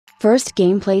First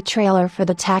gameplay trailer for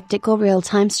the tactical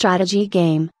real-time strategy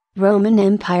game, Roman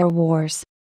Empire Wars.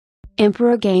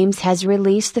 Emperor Games has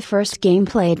released the first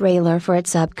gameplay trailer for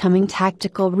its upcoming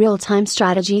tactical real-time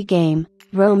strategy game,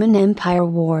 Roman Empire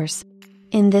Wars.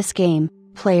 In this game,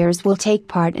 players will take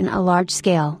part in a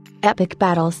large-scale, epic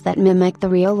battles that mimic the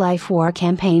real-life war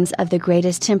campaigns of the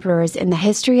greatest emperors in the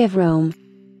history of Rome.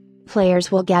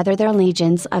 Players will gather their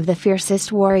legions of the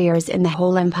fiercest warriors in the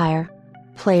whole empire.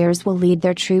 Players will lead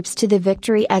their troops to the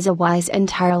victory as a wise and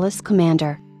tireless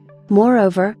commander.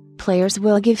 Moreover, players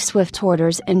will give swift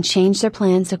orders and change their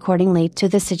plans accordingly to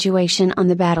the situation on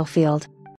the battlefield.